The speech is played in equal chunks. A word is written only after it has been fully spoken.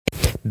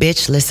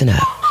Bitch, listen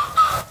up.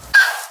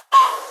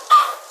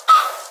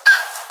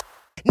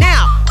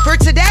 Now, for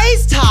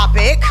today's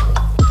topic,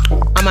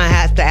 I'm going to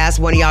have to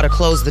ask one of y'all to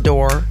close the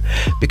door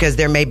because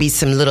there may be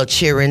some little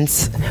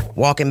cheerings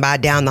walking by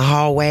down the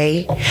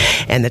hallway.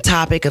 And the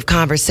topic of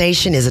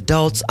conversation is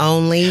adults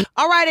only.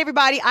 All right,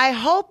 everybody. I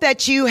hope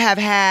that you have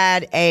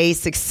had a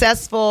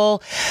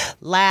successful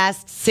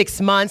last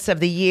 6 months of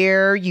the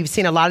year. You've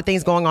seen a lot of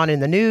things going on in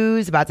the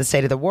news about the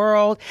state of the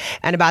world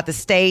and about the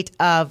state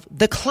of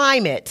the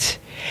climate.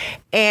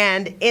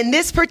 And in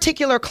this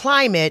particular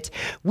climate,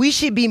 we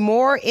should be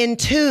more in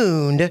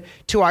tune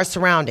to our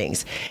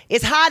surroundings.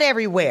 It's hot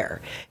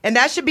everywhere. And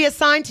that should be a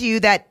sign to you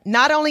that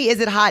not only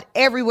is it hot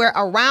everywhere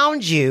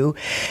around you,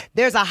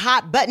 there's a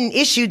hot button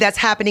issue that's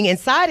happening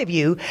inside of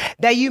you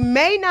that you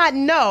may not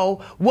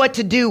know what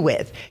to do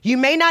with. You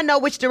may not know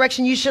which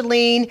direction you should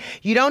lean.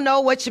 You don't know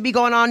what should be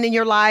going on in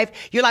your life.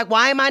 You're like,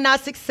 why am I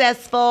not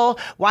successful?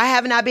 Why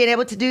haven't I been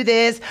able to do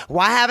this?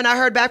 Why haven't I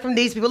heard back from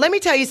these people? Let me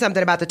tell you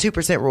something about the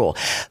 2% rule.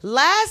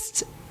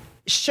 Last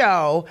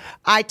show,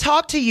 I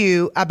talked to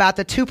you about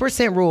the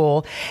 2%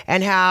 rule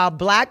and how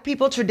Black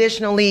people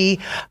traditionally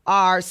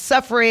are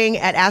suffering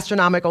at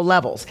astronomical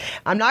levels.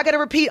 I'm not going to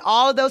repeat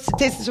all of those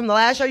statistics from the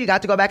last show. You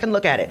got to go back and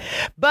look at it.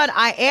 But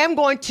I am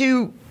going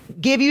to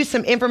give you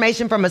some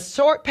information from a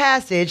short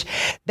passage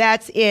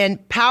that's in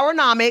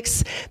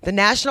Powernomics, the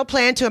National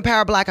Plan to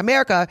Empower Black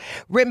America,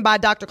 written by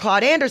Dr.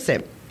 Claude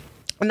Anderson.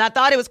 And I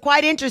thought it was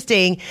quite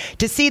interesting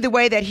to see the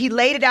way that he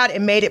laid it out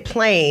and made it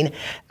plain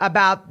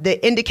about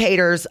the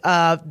indicators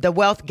of the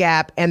wealth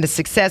gap and the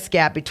success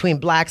gap between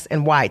blacks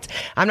and whites.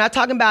 I'm not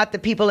talking about the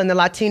people in the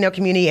Latino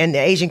community and the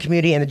Asian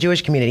community and the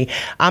Jewish community.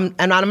 And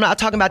I'm not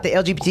talking about the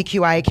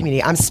LGBTQIA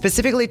community. I'm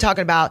specifically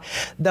talking about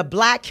the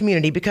black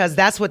community because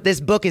that's what this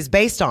book is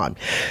based on.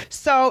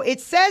 So it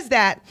says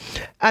that,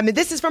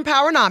 this is from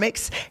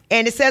Powernomics,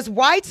 and it says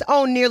whites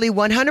own nearly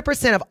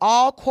 100% of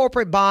all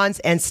corporate bonds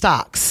and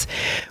stocks,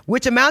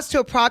 which amounts to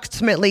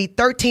approximately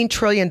 $13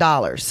 trillion.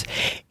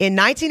 In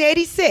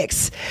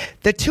 1986,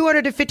 the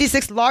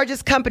 256th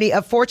largest company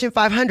of Fortune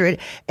 500,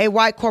 a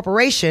white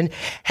corporation,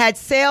 had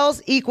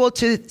sales equal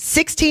to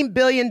 $16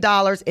 billion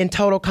in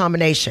total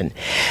combination.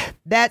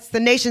 That's the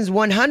nation's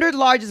 100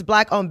 largest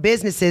Black-owned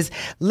businesses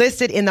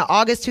listed in the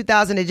August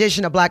 2000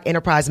 edition of Black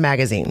Enterprise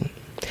magazine.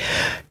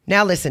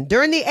 Now listen,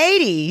 during the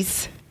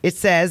 80s, it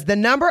says the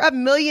number of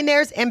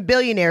millionaires and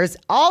billionaires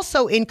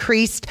also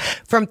increased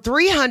from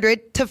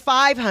 300 to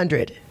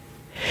 500.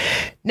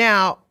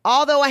 Now,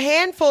 although a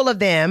handful of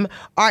them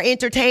are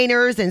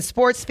entertainers and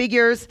sports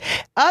figures,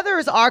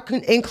 others are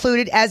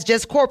included as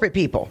just corporate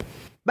people.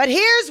 But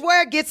here's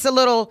where it gets a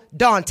little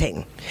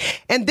daunting.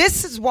 And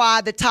this is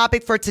why the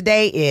topic for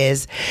today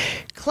is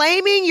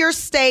claiming your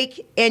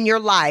stake in your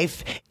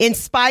life in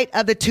spite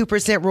of the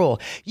 2% rule.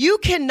 You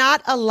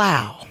cannot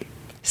allow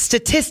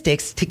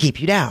statistics to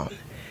keep you down.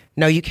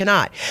 No, you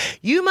cannot.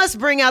 You must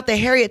bring out the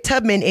Harriet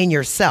Tubman in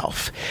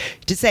yourself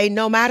to say,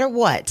 no matter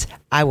what,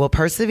 I will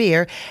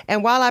persevere.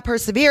 And while I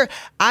persevere,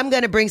 I'm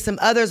going to bring some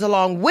others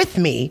along with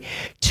me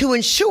to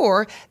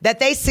ensure that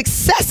they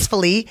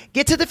successfully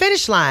get to the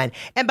finish line.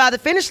 And by the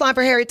finish line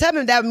for Harriet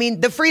Tubman, that would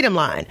mean the freedom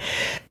line.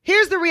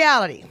 Here's the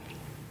reality.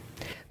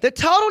 The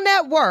total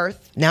net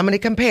worth, now I'm going to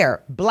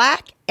compare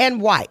black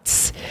and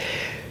whites.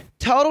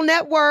 Total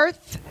net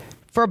worth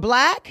for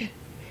black,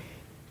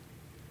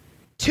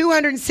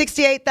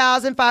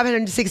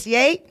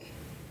 $268,568.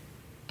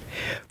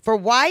 For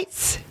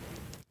whites,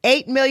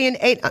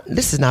 8,000,008.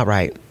 This is not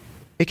right.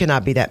 It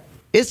cannot be that.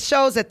 It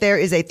shows that there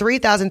is a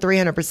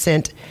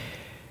 3,300%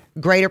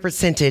 greater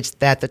percentage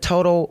that the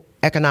total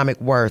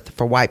economic worth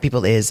for white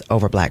people is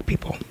over black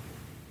people.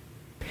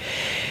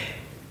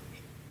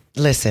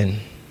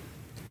 Listen,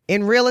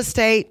 in real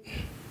estate,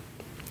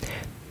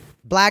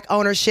 black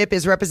ownership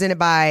is represented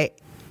by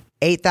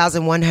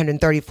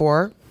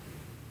 8,134.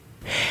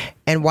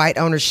 And white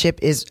ownership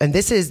is, and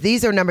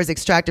these are numbers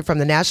extracted from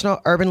the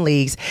National Urban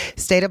League's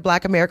State of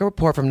Black America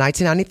report from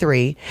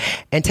 1993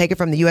 and taken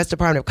from the U.S.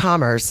 Department of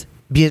Commerce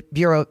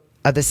Bureau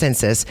of the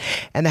Census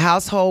and the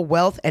household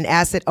wealth and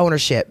asset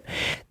ownership.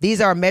 These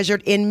are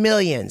measured in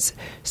millions.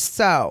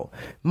 So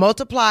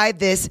multiply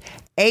this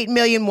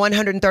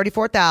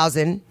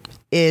 8,134,000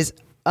 is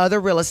other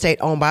real estate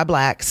owned by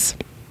blacks.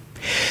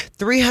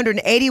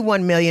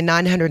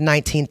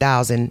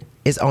 381,919,000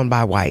 is owned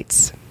by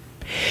whites.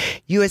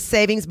 U.S.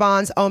 savings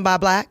bonds owned by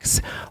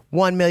blacks,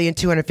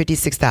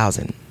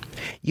 1,256,000.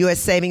 U.S.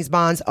 savings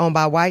bonds owned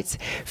by whites,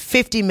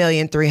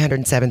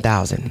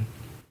 50,307,000.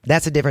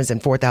 That's a difference in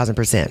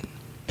 4,000%.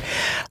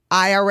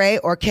 IRA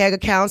or KEG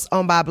accounts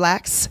owned by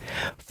blacks,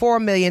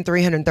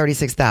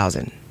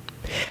 4,336,000.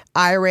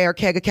 IRA or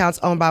KEG accounts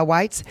owned by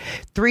whites,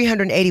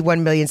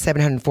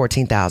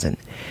 381,714,000.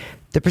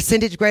 The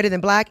percentage greater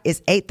than black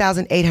is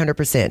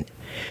 8,800%.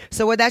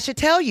 So what that should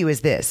tell you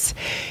is this.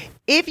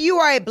 If you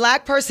are a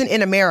black person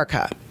in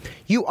America,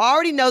 you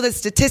already know the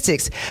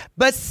statistics,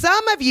 but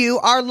some of you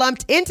are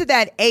lumped into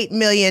that 8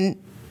 million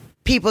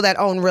people that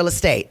own real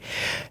estate,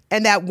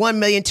 and that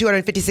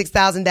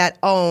 1,256,000 that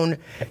own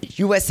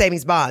U.S.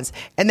 savings bonds,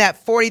 and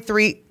that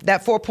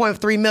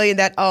 4.3 million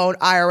that own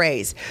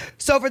IRAs.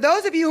 So for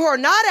those of you who are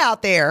not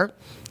out there,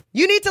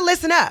 you need to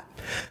listen up.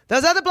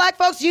 Those other black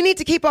folks, you need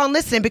to keep on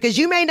listening because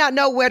you may not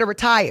know where to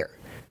retire.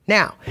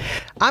 Now,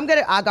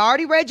 I've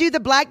already read you the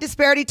black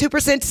disparity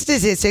 2%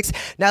 statistics.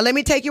 Now, let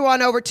me take you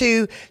on over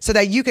to so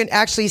that you can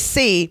actually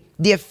see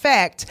the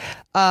effect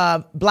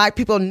of black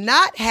people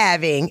not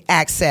having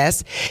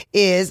access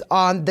is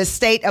on the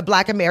state of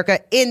Black America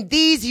in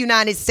these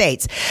United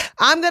States.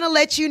 I'm going to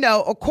let you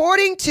know,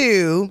 according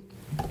to,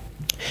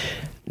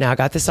 now I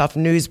got this off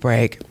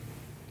Newsbreak.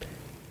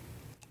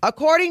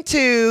 According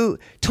to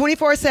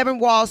 24/7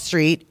 Wall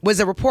Street, was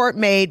a report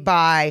made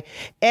by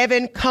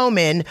Evan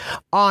Coleman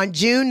on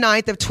June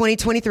 9th of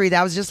 2023.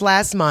 That was just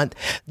last month.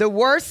 The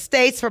worst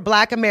states for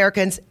black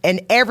Americans, and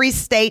every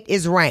state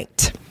is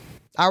ranked.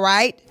 All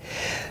right.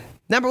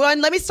 Number one,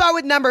 let me start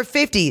with number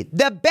 50.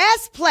 The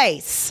best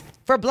place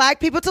for black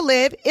people to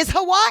live is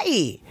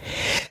Hawaii.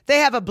 They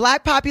have a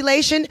black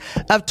population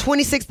of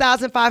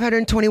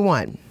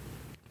 26,521.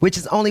 Which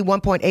is only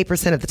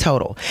 1.8% of the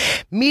total.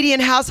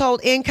 Median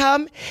household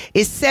income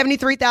is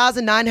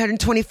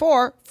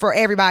 $73,924 for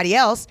everybody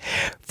else.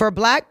 For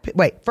blacks,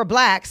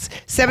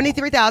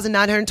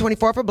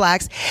 $73,924 for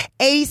blacks,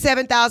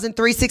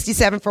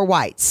 $87,367 for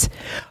whites.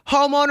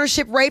 Home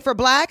ownership rate for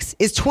blacks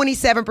is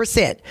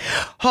 27%.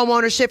 Home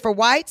ownership for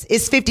whites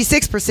is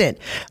 56%.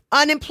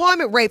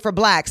 Unemployment rate for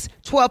blacks,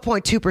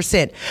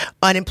 12.2%.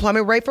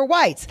 Unemployment rate for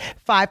whites,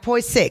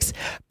 5.6%.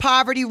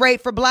 Poverty rate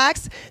for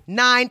blacks,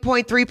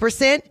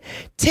 9.3%.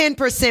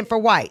 10% for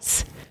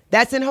whites.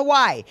 That's in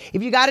Hawaii.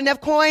 If you got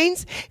enough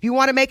coins, if you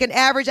want to make an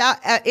average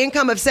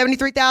income of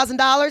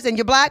 $73,000 and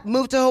you're black,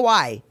 move to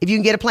Hawaii if you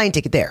can get a plane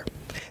ticket there.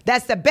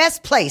 That's the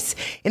best place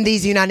in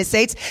these United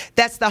States.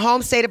 That's the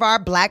home state of our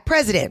black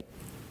president.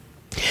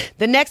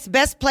 The next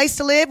best place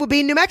to live would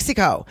be New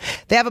Mexico.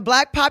 They have a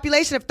black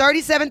population of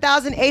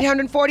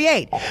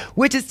 37,848,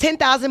 which is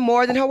 10,000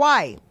 more than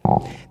Hawaii.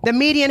 The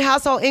median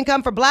household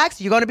income for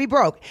blacks, you're going to be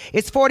broke.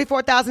 It's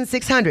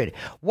 $44,600.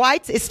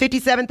 Whites is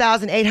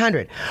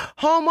 $57,800.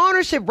 Home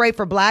ownership rate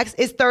for blacks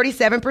is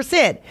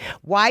 37%.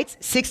 Whites,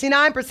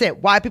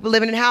 69%. White people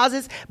living in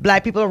houses,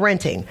 black people are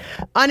renting.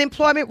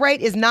 Unemployment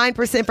rate is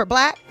 9% for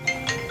black.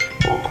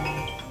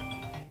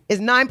 Is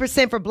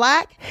 9% for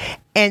black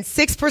and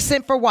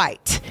 6% for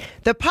white.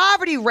 The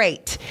poverty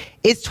rate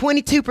is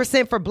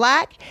 22% for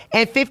black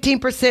and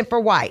 15% for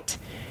white.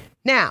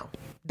 Now,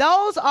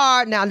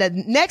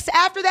 the next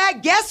after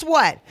that, guess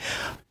what?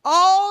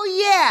 Oh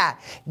yeah,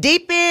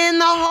 deep in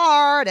the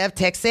heart of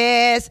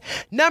Texas,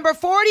 number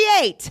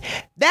 48.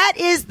 That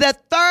is the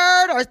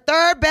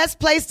third best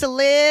place to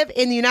live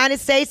in the United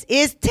States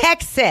is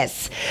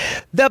Texas.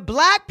 The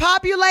black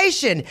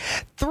population,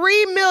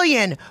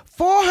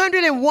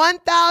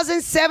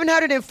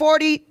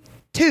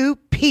 3,401,742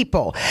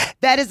 people.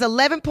 That is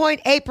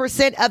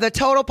 11.8% of the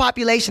total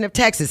population of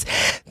Texas.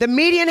 The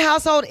median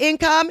household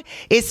income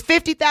is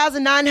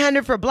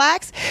 $50,900 for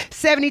blacks,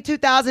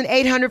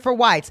 $72,800 for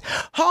whites.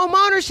 Home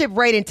ownership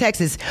rate in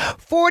Texas,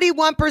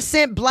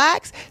 41%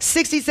 blacks,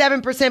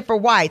 67% for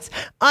whites.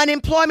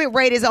 Unemployment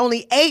rate is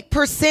only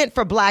 8%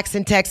 for blacks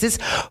in Texas,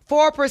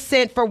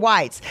 4% for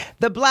whites.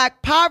 The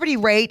black poverty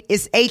rate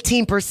is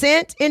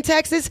 18% in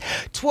Texas,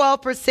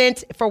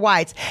 12% for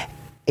whites.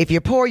 If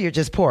you're poor, you're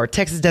just poor.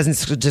 Texas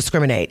doesn't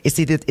discriminate. It's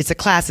a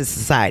classist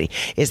society.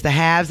 It's the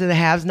haves and the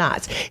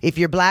have-nots. If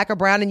you're black or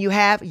brown and you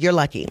have, you're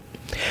lucky.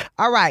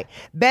 All right.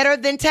 Better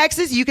than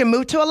Texas, you can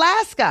move to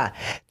Alaska.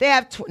 They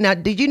have now,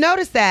 did you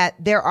notice that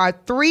there are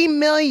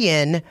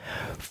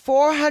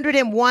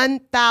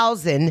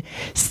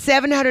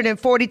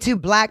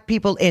 3,401,742 black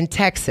people in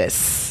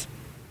Texas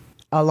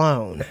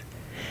alone?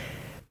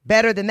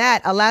 Better than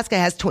that, Alaska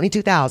has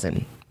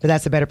 22,000. But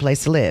that's a better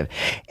place to live.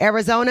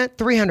 Arizona,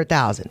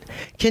 300,000.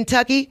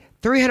 Kentucky,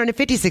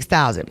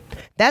 356,000.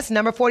 That's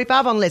number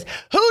 45 on the list.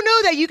 Who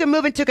knew that you can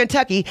move into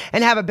Kentucky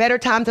and have a better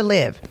time to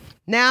live?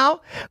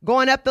 Now,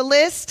 going up the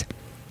list,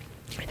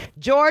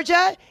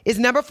 Georgia is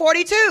number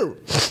 42.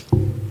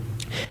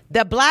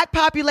 The black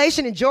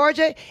population in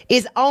Georgia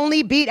is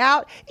only beat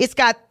out. It's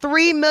got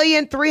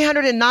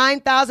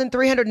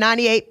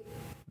 3,309,398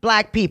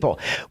 black people,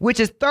 which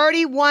is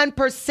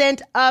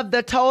 31% of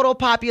the total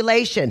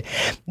population.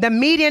 The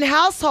median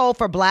household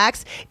for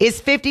blacks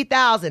is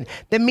 50,000.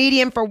 The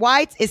median for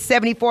whites is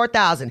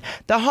 74,000.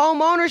 The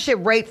home ownership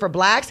rate for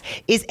blacks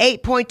is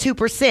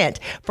 8.2%.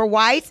 For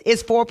whites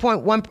is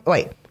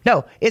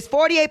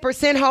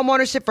 48% home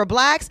ownership for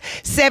blacks,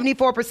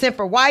 74%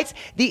 for whites.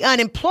 The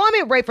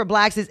unemployment rate for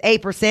blacks is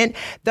 8%.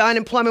 The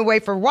unemployment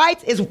rate for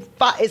whites is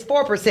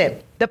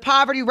 4%. The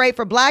poverty rate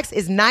for blacks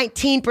is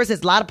 19%.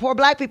 There's a lot of poor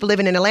black people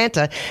living in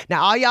Atlanta.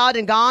 Now, all y'all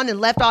done gone and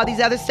left all these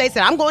other states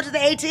and I'm going to the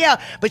ATL,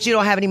 but you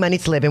don't have any money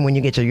to live in when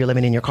you're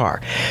living in your car.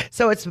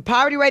 So the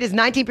poverty rate is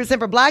 19%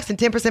 for blacks and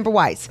 10% for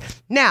whites.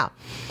 Now,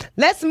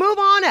 let's move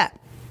on up.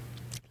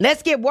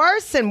 Let's get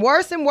worse and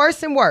worse and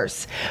worse and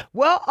worse.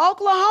 Well,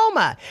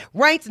 Oklahoma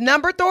ranks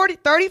number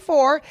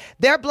 34.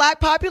 Their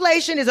black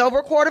population is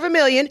over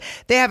 250,000.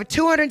 They have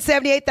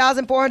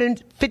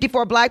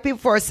 278,454 black people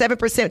for a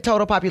 7%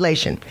 total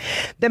population.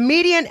 The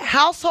median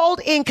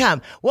household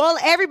income. Well,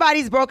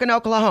 everybody's broke in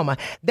Oklahoma.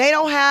 They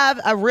don't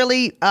have a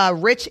really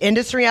rich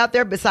industry out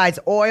there besides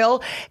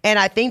oil. And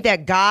I think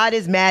that God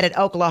is mad at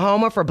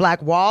Oklahoma for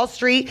Black Wall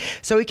Street.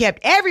 So he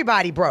kept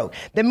everybody broke.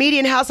 The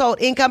median household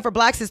income for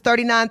blacks is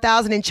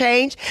 $39,000 and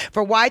change.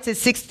 For whites,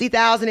 it's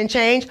 $60,000 and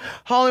change.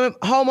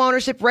 Home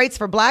ownership rates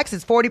for blacks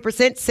is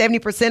 40%.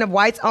 70% of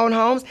whites own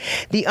homes.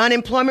 The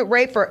unemployment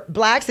rate for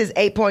blacks is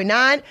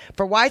 8.9.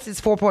 For whites,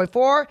 it's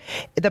 4.4.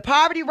 The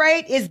poverty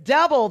rate is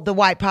double the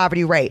white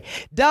poverty rate.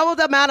 Double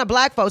the amount of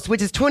black folks,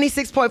 which is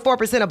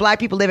 26.4% of black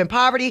people live in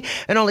poverty,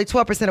 and only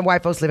 12% of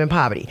white folks live in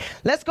poverty.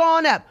 Let's go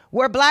on up.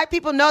 Where black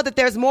people know that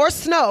there's more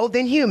snow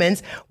than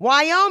humans,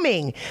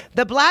 Wyoming.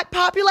 The black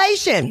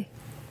population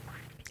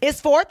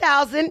is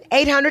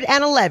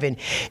 4,811,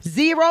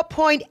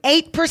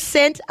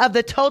 0.8% of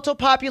the total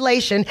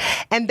population,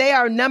 and they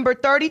are number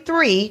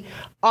 33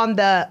 on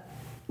the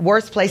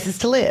worst places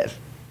to live.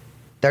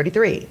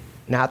 33.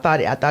 Now, I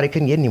thought it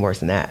couldn't get any worse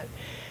than that.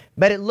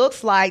 But it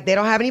looks like they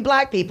don't have any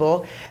black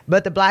people,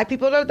 but the black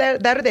people that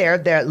are there,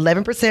 they're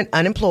 11%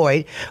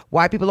 unemployed.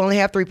 White people only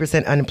have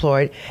 3%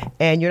 unemployed,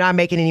 and you're not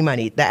making any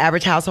money. The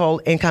average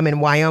household income in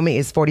Wyoming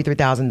is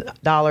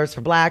 $43,000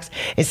 for blacks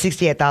and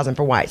 $68,000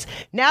 for whites.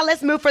 Now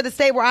let's move for the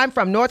state where I'm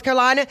from, North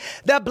Carolina.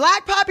 The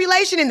black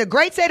population in the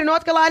great state of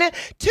North Carolina,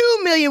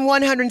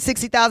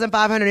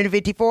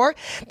 2,160,554.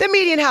 The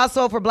median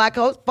household for black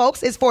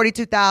folks is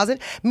 42,000.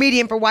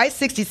 Median for whites,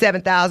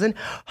 67,000.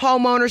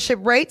 Home ownership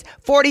rates,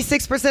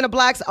 46% of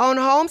blacks own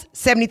homes,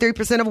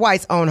 73% of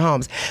whites own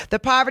homes. The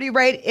poverty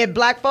rate in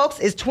black folks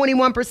is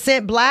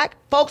 21% black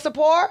folks are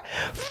poor,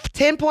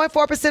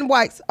 10.4%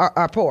 whites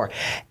are poor,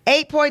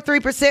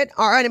 8.3%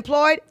 are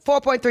unemployed,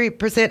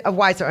 4.3% of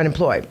whites are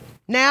unemployed.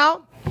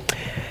 Now,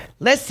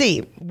 let's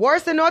see.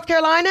 Worse than North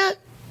Carolina?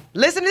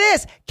 Listen to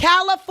this.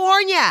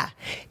 California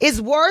is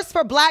worse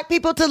for black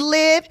people to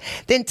live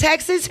than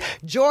Texas,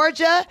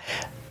 Georgia,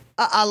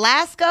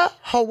 Alaska,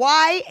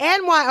 Hawaii,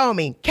 and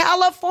Wyoming.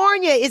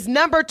 California is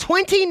number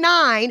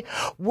 29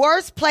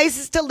 worst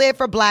places to live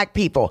for black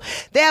people.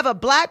 They have a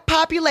black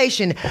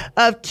population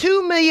of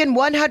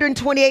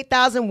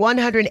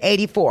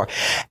 2,128,184.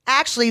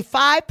 Actually,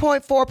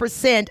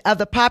 5.4% of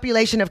the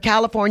population of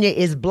California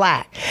is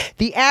black.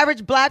 The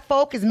average black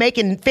folk is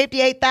making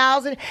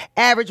 $58,000.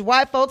 Average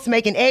white folks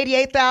making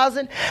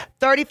 $88,000.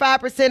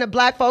 35% of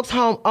black folks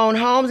own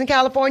homes in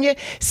California.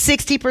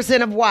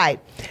 60% of white.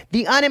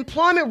 The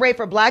unemployment rate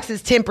for blacks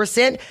is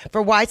 10%.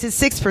 For whites is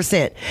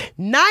 6%.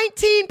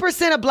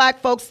 19% of black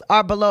folks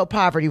are below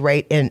poverty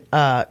rate in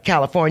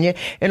California,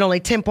 and only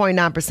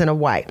 10.9% of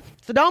white.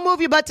 So don't move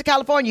your butt to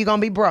California. You're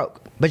going to be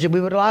broke. But you'll be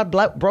with a lot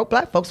of broke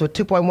black folks with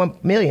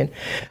 2.1 million.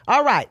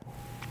 All right.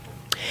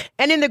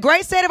 And in the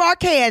great state of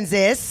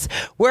Arkansas,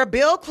 where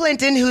Bill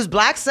Clinton, whose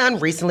black son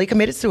recently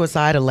committed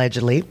suicide,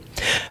 allegedly,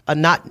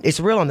 it's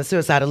real on the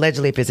suicide,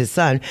 allegedly, if it's his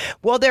son.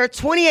 Well, there are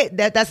 28,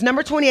 that's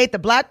number 28. The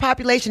black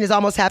population is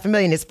almost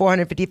 500,000. It's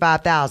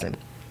 455,000.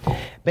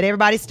 But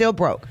everybody's still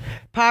broke.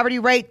 Poverty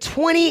rate,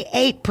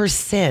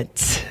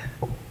 28%.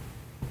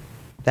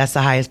 That's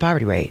the highest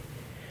poverty rate.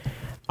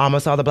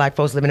 Almost all the black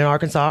folks living in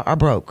Arkansas are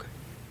broke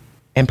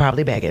and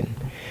probably begging.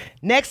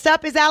 Next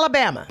up is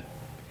Alabama.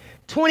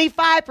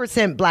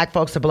 25% black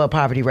folks are below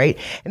poverty rate,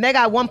 and they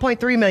got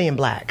 1.3 million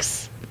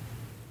blacks.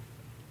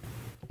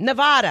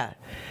 Nevada,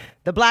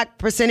 the black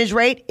percentage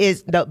rate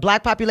is, the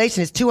black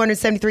population is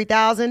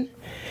 273,000.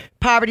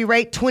 Poverty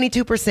rate,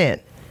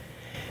 22%.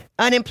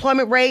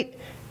 Unemployment rate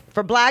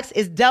for blacks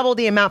is double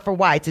the amount for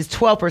whites, it's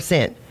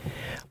 12%.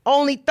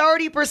 Only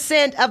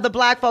 30% of the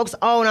black folks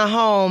own a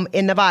home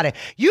in Nevada.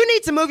 You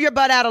need to move your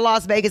butt out of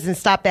Las Vegas and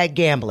stop that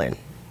gambling.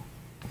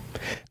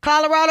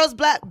 Colorado's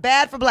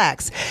bad for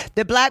blacks.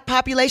 The black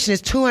population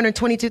is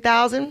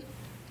 222,000.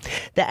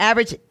 The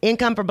average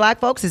income for black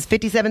folks is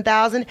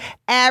 $57,000.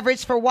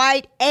 Average for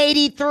white,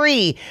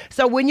 $83,000.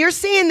 So when you're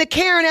seeing the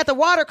Karen at the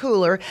water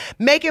cooler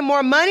making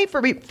more money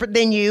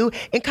than you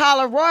in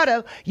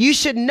Colorado, you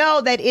should know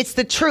that it's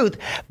the truth.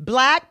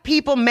 Black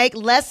people make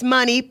less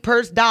money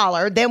per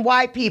dollar than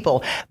white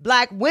people.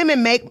 Black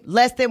women make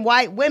less than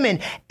white women.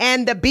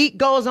 And the beat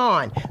goes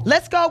on.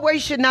 Let's go where you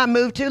should not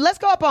move to. Let's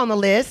go up on the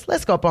list.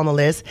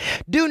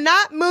 Do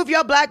not move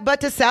your black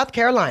butt to South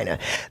Carolina.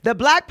 The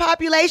black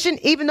population,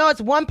 even though it's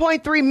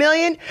 1.3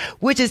 million,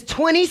 which is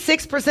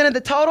 26% of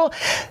the total.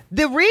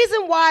 The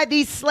reason why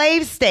these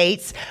slave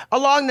states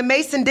along the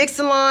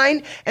Mason-Dixon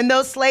line and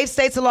those slave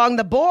states along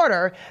the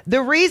border,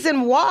 the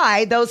reason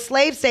why those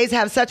slave states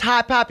have such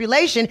high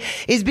population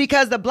is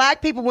because the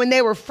black people, when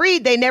they were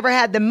freed, they never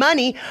had the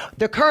money,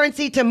 the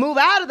currency to move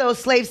out of those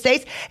slave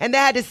states, and they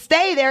had to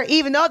stay there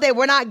even though they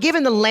were not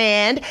given the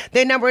land,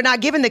 they were not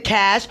given the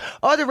cash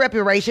or the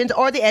reparations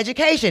or the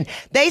education.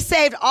 They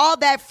saved all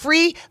that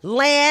free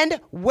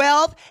land,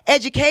 wealth,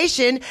 education,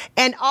 education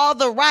and all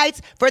the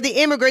rights for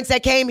the immigrants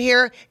that came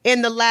here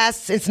since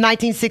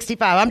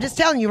 1965. I'm just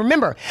telling you,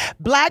 remember,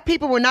 black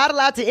people were not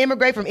allowed to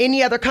immigrate from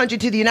any other country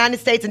to the United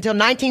States until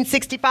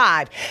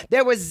 1965.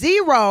 There was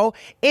zero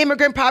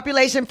immigrant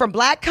population from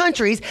black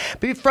countries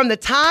from the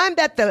time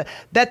that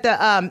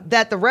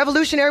the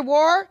Revolutionary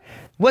War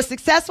was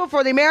successful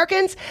for the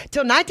Americans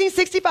till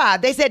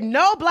 1965. They said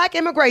no black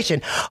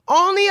immigration.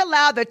 Only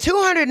allowed the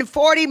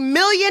 240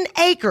 million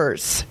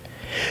acres.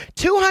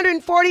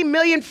 240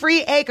 million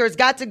free acres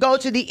got to go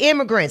to the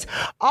immigrants.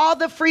 All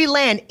the free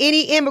land,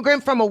 any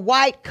immigrant from a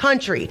white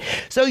country.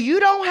 So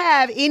you don't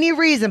have any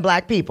reason,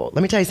 black people.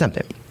 Let me tell you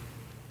something.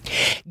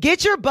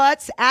 Get your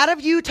butts out of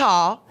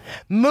Utah.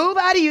 Move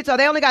out of Utah.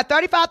 They only got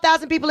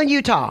 35,000 people in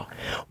Utah.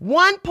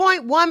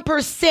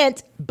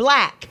 1.1%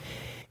 black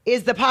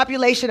is the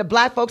population of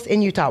black folks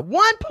in Utah.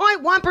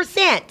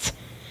 1.1%.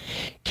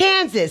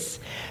 Kansas,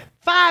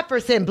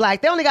 5%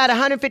 black. They only got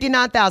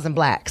 159,000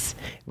 blacks.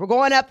 We're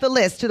going up the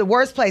list to the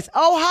worst place.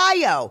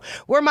 Ohio,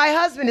 where my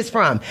husband is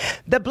from.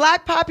 The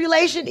black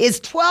population is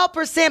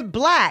 12%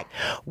 black.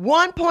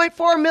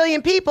 1.4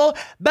 million people,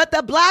 but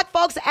the black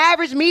folks'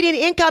 average median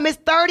income is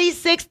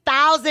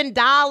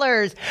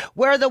 $36,000,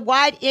 where the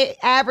white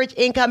average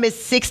income is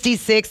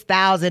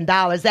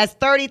 $66,000. That's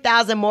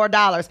 $30,000 more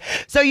dollars.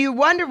 So you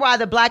wonder why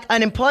the black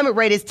unemployment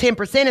rate is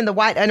 10% and the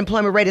white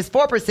unemployment rate is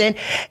 4%,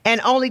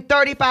 and only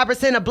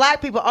 35% of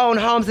black people own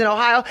homes in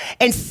Ohio,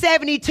 and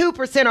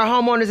 72% are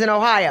homeowners in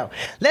Ohio.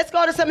 Let's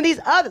go to some of these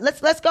other.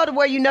 Let's go to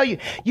where you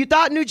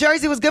thought New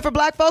Jersey was good for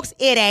black folks.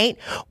 It ain't.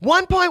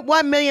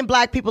 1.1 million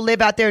black people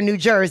live out there in New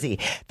Jersey.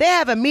 They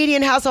have a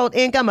median household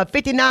income of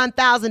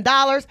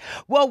 $59,000.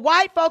 Well,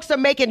 white folks are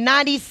making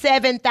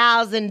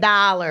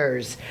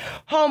 $97,000.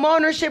 Home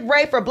ownership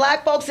rate for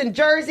black folks in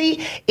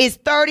Jersey is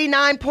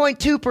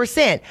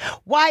 39.2%.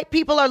 White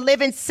people are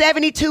living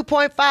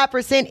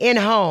 72.5% in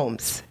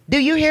homes. Do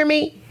you hear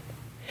me?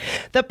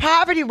 The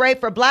poverty rate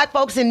for black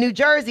folks in New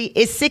Jersey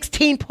is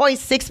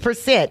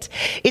 16.6%.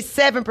 It's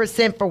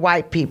 7% for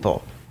white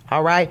people.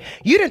 All right.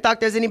 You didn't think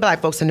there's any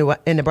black folks in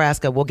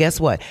Nebraska. Well, guess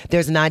what?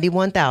 There's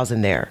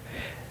 91,000 there.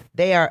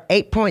 They are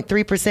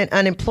 8.3%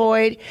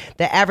 unemployed.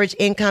 The average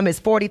income is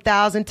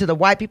 $40,000 to the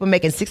white people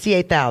making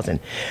 $68,000.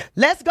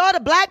 Let's go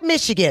to black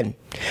Michigan.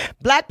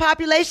 Black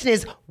population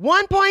is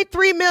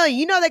 1.3 million.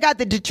 You know they got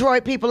the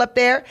Detroit people up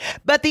there,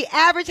 but the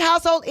average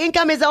household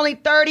income is only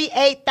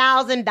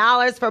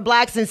 $38,000 for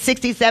blacks and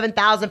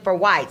 $67,000 for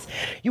whites.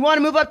 You want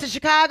to move up to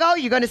Chicago?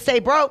 You're going to stay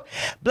broke.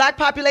 Black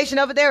population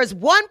over there is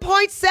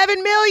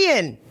 1.7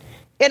 million.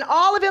 In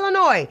all of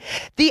Illinois,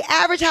 the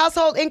average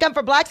household income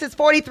for blacks is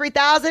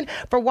 $43,000.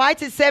 For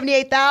whites, it's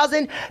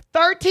 $78,000.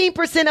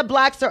 13% of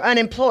blacks are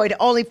unemployed,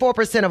 only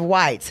 4% of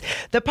whites.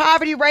 The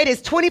poverty rate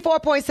is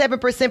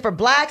 24.7% for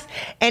blacks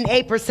and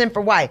 8%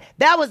 for white.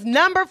 That was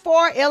number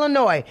 4,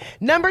 Illinois.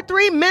 Number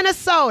 3,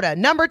 Minnesota.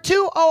 Number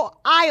 2,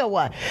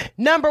 Iowa.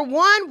 Number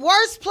 1,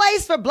 worst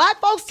place for black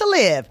folks to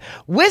live,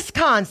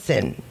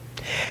 Wisconsin.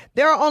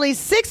 There are only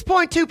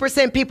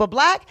 6.2% people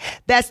black.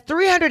 That's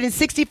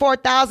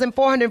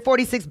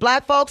 364,446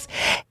 black folks.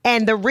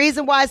 And the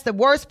reason why it's the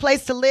worst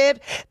place to live,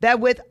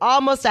 that with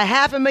almost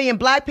 500,000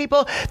 black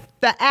people,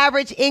 the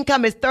average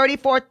income is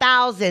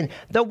 $34,000.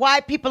 The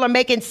white people are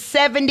making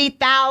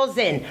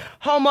 $70,000.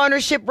 Home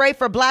ownership rate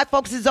for black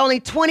folks is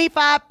only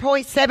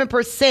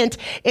 25.7%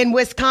 in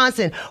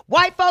Wisconsin.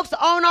 White folks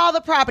own all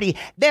the property.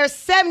 They're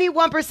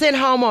 71%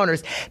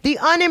 homeowners. The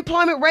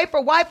unemployment rate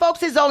for white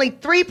folks is only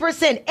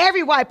 3%.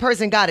 Every white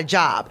person got a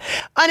job.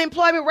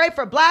 Unemployment rate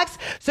for blacks,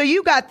 so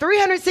you got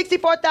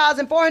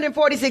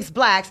 364,446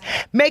 blacks,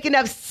 making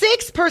up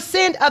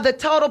 6% of the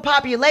total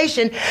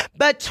population,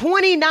 but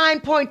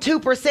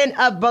 29.2%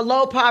 of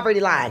below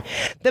poverty line.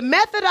 The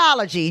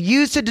methodology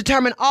used to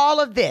determine all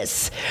of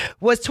this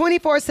was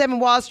 24/7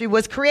 Wall Street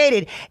was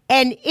created,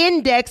 an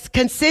index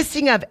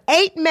consisting of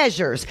 8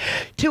 measures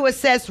to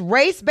assess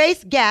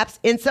race-based gaps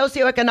in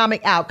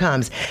socioeconomic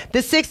outcomes.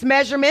 The 6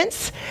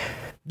 measurements: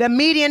 the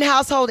median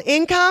household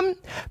income,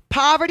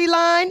 poverty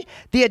line,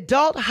 the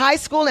adult high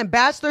school and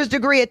bachelor's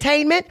degree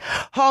attainment,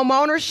 home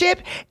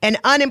ownership, and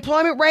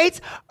unemployment rates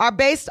are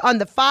based on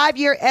the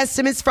 5-year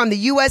estimates from the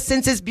U.S.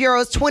 Census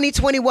Bureau's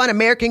 2021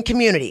 American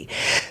Community.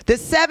 The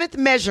 7th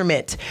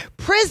measurement: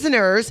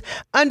 prisoners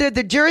under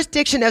the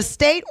jurisdiction of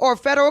state or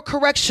federal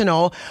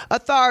correctional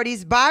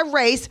authorities by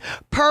race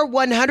per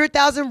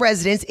 100,000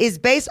 residents, is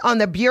based on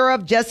the Bureau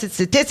of Justice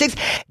Statistics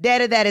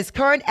data that is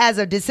current as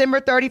of December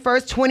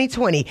 31st,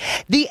 2020.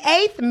 The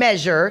 8th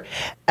measure,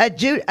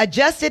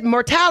 adjusted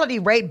mortality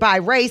rate by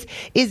race,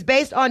 is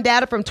based on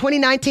data from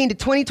 2019 to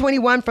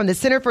 2021 from the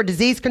Center for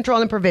Disease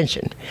Control and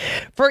Prevention.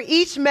 For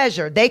each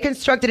measure, they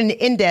constructed an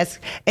index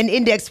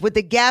with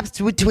the gaps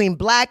between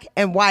black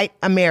and white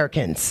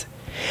Americans.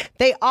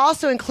 They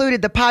also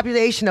included the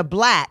population of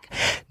black,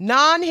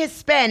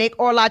 non-Hispanic,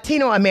 or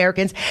Latino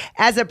Americans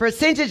as a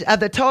percentage of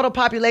the total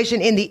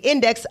population in the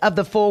index of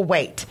the full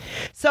weight.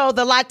 So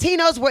the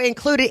Latinos were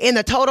included in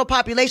the total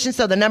population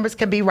so the numbers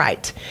could be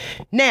right.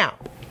 Now,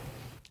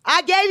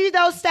 I gave you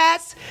those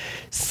stats.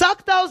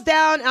 Suck those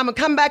down. I'm going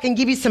to come back and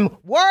give you some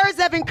words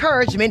of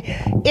encouragement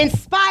in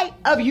spite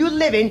of you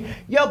living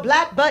your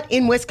black butt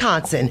in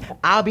Wisconsin.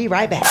 I'll be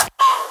right back.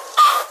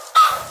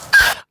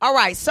 All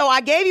right, so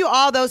I gave you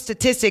all those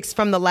statistics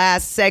from the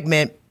last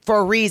segment for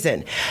a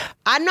reason.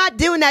 I'm not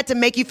doing that to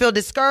make you feel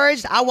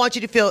discouraged. I want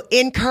you to feel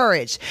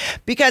encouraged,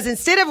 because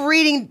instead of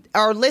reading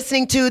or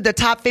listening to the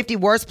top 50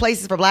 worst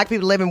places for black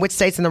people to live in which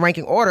states in the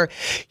ranking order,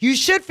 you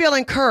should feel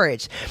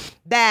encouraged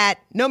that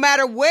no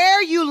matter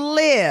where you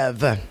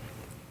live,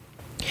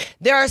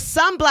 there are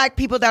some black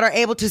people that are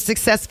able to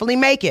successfully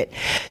make it.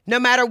 No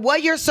matter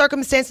what your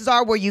circumstances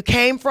are, where you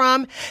came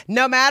from,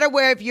 no matter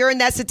where, if you're in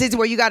that situation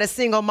where you got a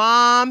single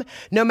mom,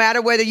 no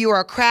matter whether you were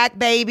a crack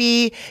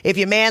baby, if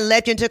your man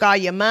left you and took all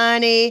your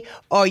money,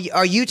 or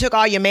you took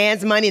all your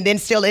man's money and then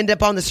still end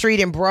up on the street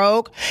and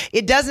broke,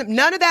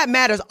 none of that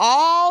matters.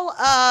 All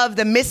of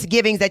the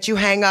misgivings that you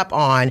hang up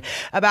on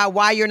about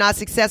why you're not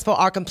successful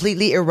are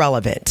completely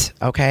irrelevant,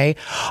 okay?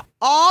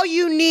 All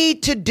you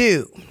need to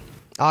do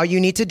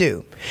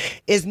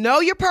is know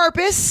your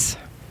purpose,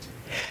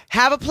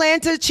 have a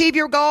plan to achieve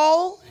your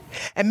goal,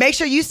 and make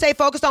sure you stay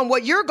focused on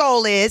what your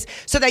goal is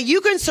so that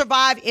you can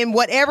survive in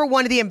whatever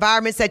one of the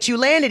environments that you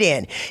landed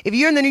in. If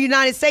you're in the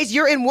United States,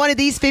 you're in one of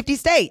these 50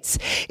 states.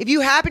 If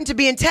you happen to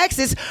be in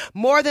Texas,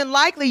 more than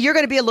likely you're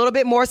going to be a little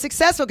bit more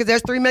successful because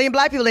there's 3 million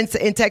black people in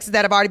Texas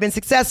that have already been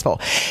successful.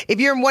 If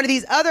you're in one of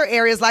these other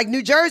areas like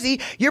New Jersey,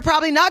 you're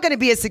probably not going to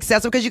be as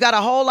successful because you got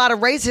a whole lot of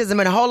racism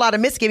and a whole lot of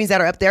misgivings that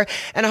are up there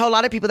and a whole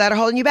lot of people that are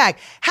holding you back.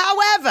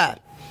 However,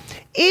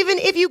 even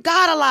if you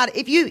got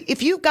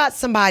if you've got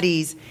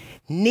somebody's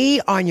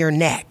knee on your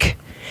neck,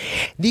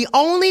 the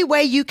only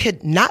way you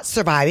could not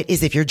survive it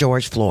is if you're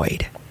George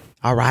Floyd.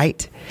 All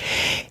right?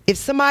 If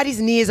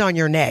somebody's knee is on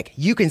your neck,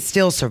 you can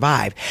still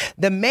survive.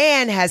 The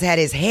man has had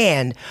his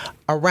hand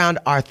around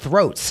our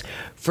throats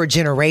for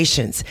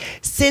generations.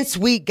 Since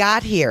we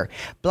got here,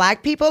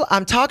 black people,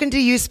 I'm talking to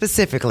you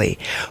specifically.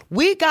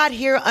 We got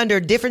here under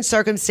different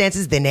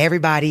circumstances than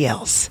everybody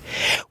else.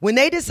 When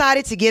they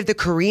decided to give the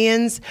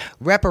Koreans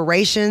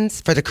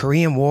reparations for the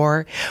Korean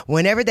War,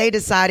 whenever they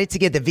decided to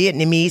give the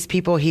Vietnamese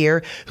people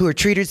here who were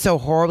treated so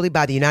horribly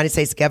by the United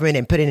States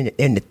government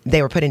and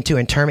they were put into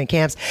internment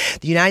camps,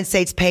 the United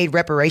States paid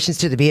reparations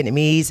to the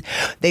Vietnamese.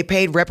 They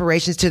paid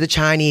reparations to the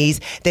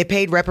Chinese. They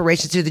paid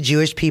reparations to the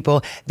Jewish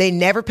people. They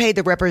never paid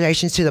the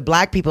reparations to the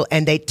black people,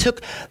 and they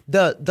took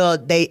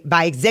they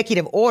by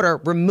executive order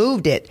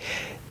removed it.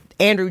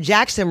 Andrew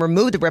Jackson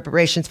removed the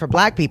reparations for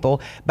black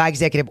people by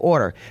executive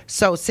order.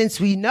 So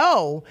since we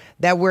know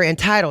that we're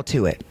entitled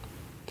to it,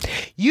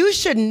 you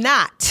should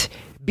not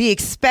be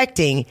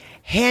expecting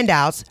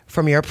handouts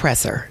from your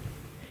oppressor.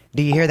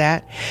 Do you hear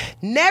that?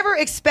 Never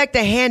expect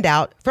a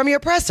handout from your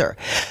oppressor.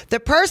 The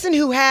person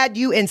who had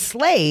you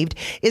enslaved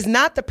is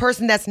not the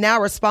person that's now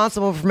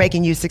responsible for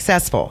making you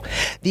successful.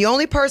 The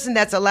only person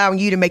that's allowing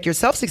you to make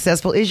yourself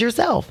successful is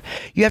yourself.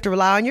 You have to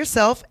rely on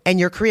yourself and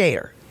your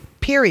creator,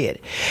 period.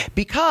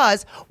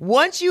 Because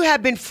once you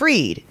have been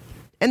freed,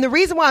 and the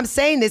reason why I'm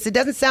saying this, it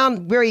doesn't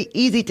sound very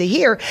easy to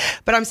hear,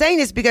 but I'm saying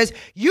this because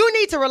you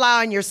need to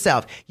rely on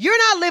yourself. You're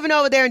not living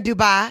over there in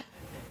Dubai.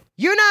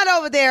 You're not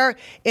over there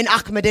in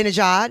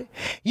Ahmadinejad.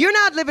 You're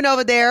not living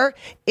over there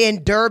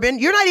in Durban.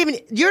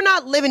 You're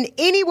not living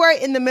anywhere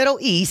in the Middle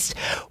East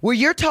where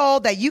you're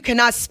told that you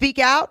cannot speak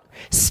out,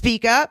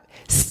 speak up,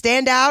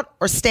 stand out,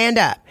 or stand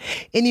up.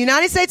 In the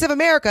United States of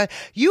America,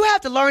 you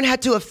have to learn how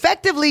to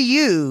effectively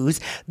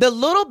use the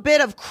little bit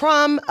of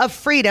crumb of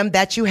freedom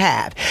that you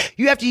have.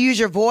 You have to use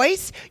your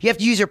voice. You have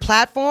to use your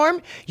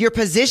platform, your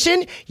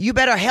position. You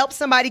better help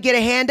somebody get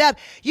a hand up.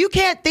 You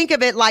can't think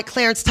of it like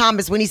Clarence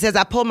Thomas when he says,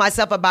 I pulled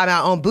myself up by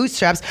my own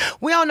bootstraps.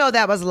 We all know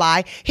that was a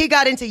lie. He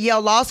got into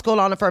Yale Law School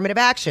on affirmative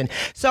action.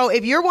 So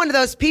if you're one of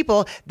those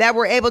people that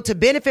were able to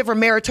benefit from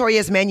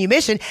meritorious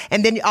manumission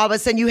and then all of a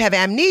sudden you have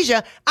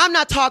amnesia, I'm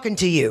not talking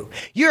to you.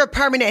 You're a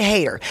permanent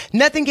hater.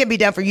 Nothing can be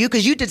done for you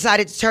because you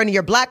decided to turn in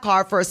your black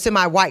card for a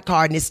semi-white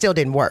card and it still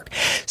didn't work.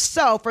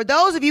 So for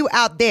those of you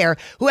out there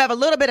who have a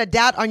little bit of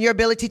doubt on your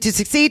ability to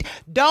succeed,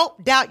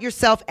 don't doubt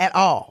yourself at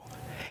all.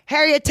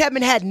 Harriet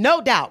Tubman had no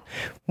doubt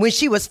when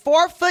she was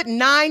 4 feet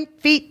 9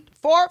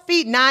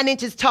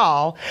 inches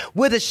tall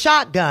with a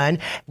shotgun,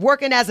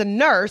 working as a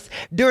nurse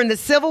during the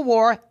Civil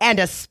War and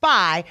a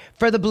spy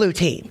for the blue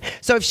team.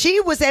 So if she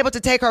was able to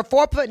take her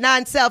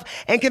 4'9" self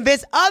and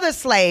convince other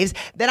slaves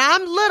that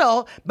I'm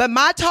little, but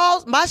my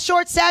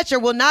short stature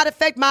will not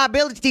affect my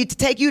ability to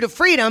take you to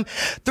freedom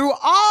through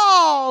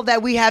all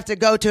that we have to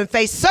go to and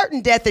face certain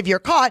death if you're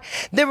caught,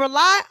 then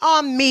rely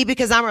on me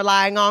because I'm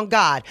relying on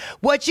God.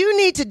 What you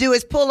need to do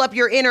is pull up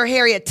your inner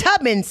Harriet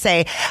Tubman and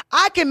say,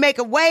 I can make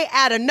a way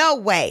out of no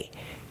way.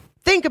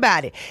 Think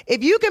about it.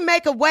 If you can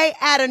make a way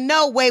out of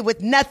no way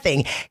with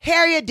nothing,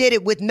 Harriet did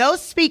it with no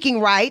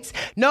speaking rights,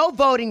 no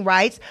voting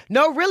rights,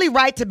 no really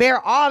right to bear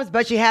arms,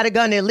 but she had a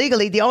gun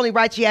illegally. The only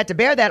right she had to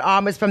bear that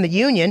arm was from the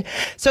Union.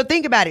 So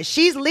think about it.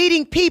 She's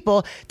leading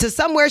people to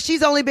somewhere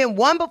she's only been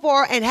one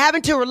before and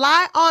having to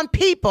rely on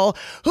people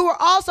who are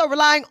also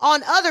relying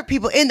on other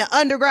people in the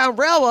Underground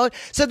Railroad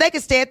so they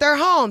could stay at their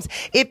homes.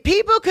 If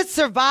people could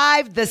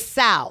survive the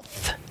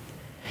South,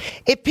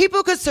 if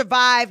people could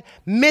survive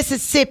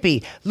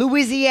Mississippi,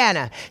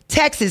 Louisiana,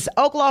 Texas,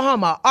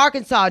 Oklahoma,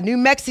 Arkansas, New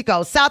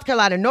Mexico, South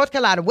Carolina, North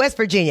Carolina, West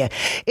Virginia,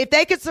 if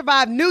they could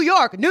survive New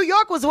York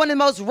was one of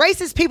the most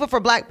racist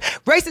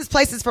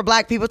places for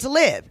black people to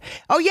live.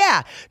 Oh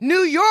yeah,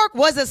 New York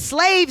was a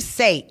slave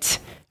state.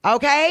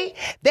 Okay?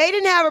 They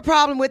didn't have a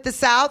problem with the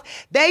South.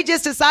 They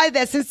just decided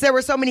that since there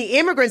were so many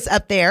immigrants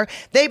up there,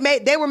 they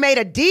were made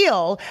a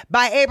deal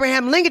by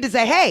Abraham Lincoln to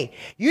say, hey,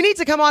 you need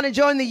to come on and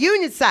join the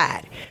Union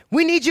side.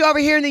 We need you over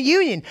here in the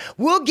Union.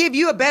 We'll give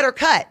you a better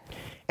cut.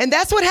 And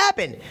that's what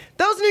happened.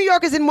 Those New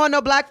Yorkers didn't want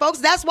no black folks.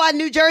 That's why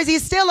New Jersey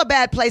is still a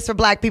bad place for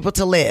black people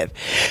to live.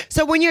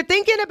 So when you're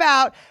thinking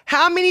about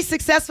how many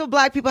successful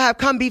black people have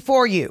come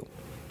before you,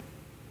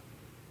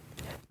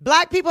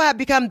 black people have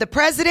become the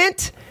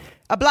president.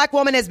 A black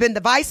woman has been the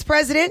vice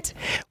president.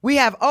 We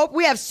have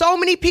so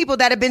many people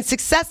that have been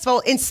successful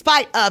in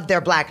spite of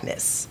their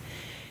blackness.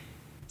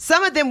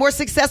 Some of them were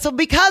successful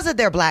because of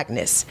their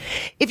blackness.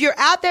 If you're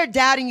out there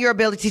doubting your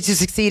ability to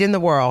succeed in the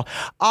world,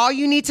 all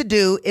you need to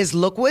do is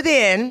look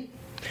within,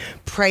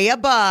 pray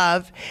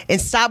above,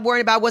 and stop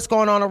worrying about what's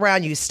going on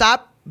around you.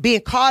 Stop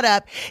being caught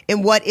up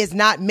in what is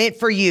not meant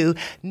for you.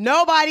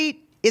 Nobody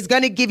is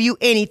going to give you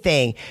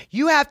anything.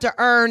 You have to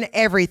earn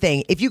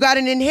everything. If you got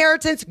an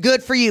inheritance,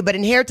 good for you, but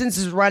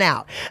inheritances run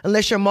out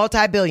unless you're a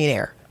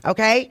multi-billionaire.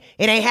 Okay?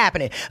 It ain't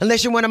happening.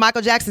 Unless you're one of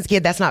Michael Jackson's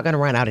kids, that's not going to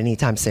run out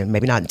anytime soon.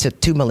 Maybe not until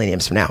 2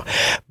 millenniums from now.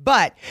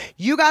 But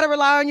you got to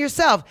rely on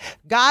yourself.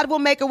 God will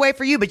make a way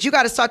for you, but you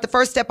got to start the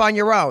first step on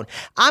your own.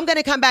 I'm going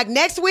to come back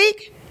next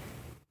week,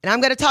 and I'm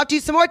going to talk to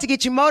you some more to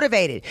get you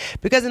motivated.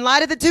 Because in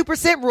light of the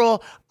 2%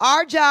 rule,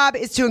 our job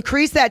is to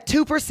increase that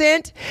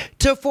 2%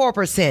 to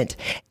 4%.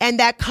 And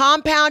that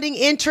compounding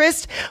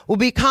interest will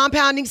be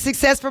compounding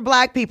success for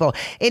black people.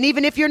 And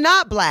even if you're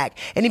not black,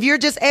 and if you're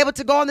just able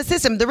to go on the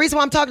system, the reason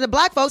why I'm talking to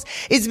black folks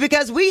is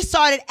because we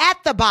started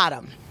at the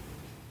bottom.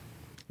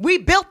 We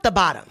built the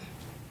bottom.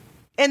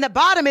 And the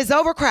bottom is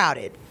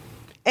overcrowded.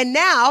 And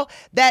now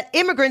that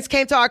immigrants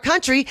came to our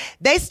country,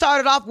 they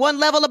started off one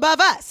level above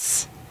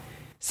us.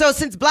 So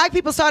since black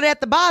people started at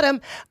the bottom,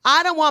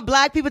 I don't want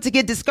black people to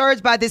get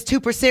discouraged by this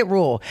 2%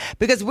 rule,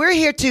 because we're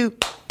here to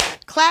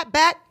clap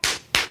back,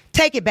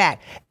 take it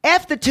back.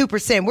 F the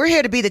 2%. We're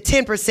here to be the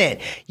 10%.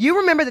 You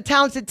remember the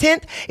talented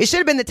 10th? It should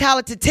have been the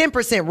talented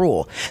 10%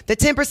 rule. The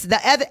 10%, the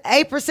other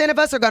 8% of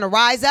us are going to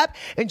rise up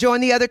and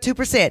join the other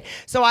 2%.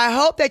 So I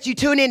hope that you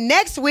tune in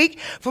next week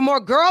for more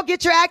Girl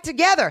Get Your Act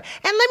Together. And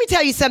let me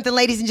tell you something,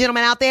 ladies and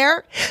gentlemen out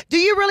there. Do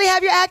you really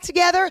have your act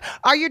together?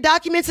 Are your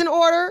documents in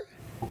order?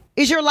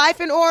 Is your life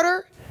in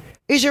order?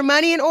 Is your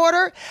money in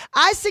order?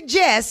 I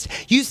suggest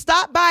you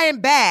stop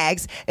buying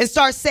bags and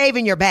start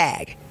saving your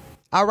bag.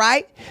 All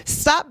right?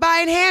 Stop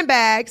buying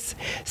handbags.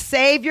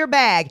 Save your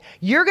bag.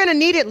 You're going to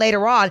need it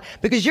later on,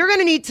 because you're going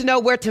to need to know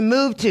where to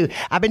move to.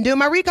 I've been doing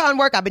my recon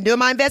work. I've been doing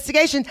my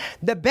investigation.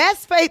 The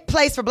best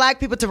place for black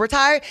people to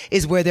retire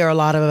is where there are a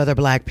lot of other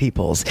black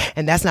peoples.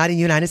 And that's not in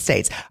the United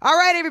States. All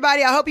right,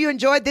 everybody. I hope you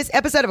enjoyed this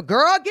episode of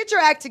Girl Get Your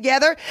Act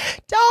Together.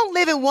 Don't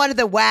live in one of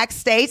the whack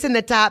states in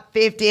the top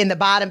 50, in the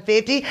bottom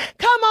 50.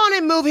 Come on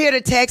and move here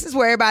to Texas,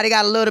 where everybody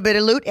got a little bit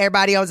of loot.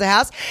 Everybody owns a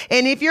house.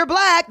 And if you're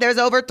black, there's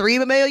over 3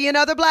 million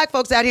other black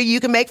folks out here. You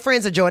can make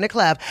friends or join a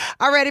club.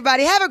 All right,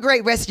 everybody, have a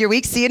great rest of your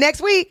week. See you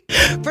next week.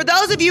 For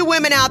those of you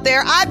women out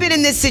there, I've been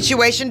in this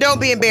situation.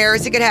 Don't be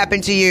embarrassed. It could happen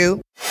to you.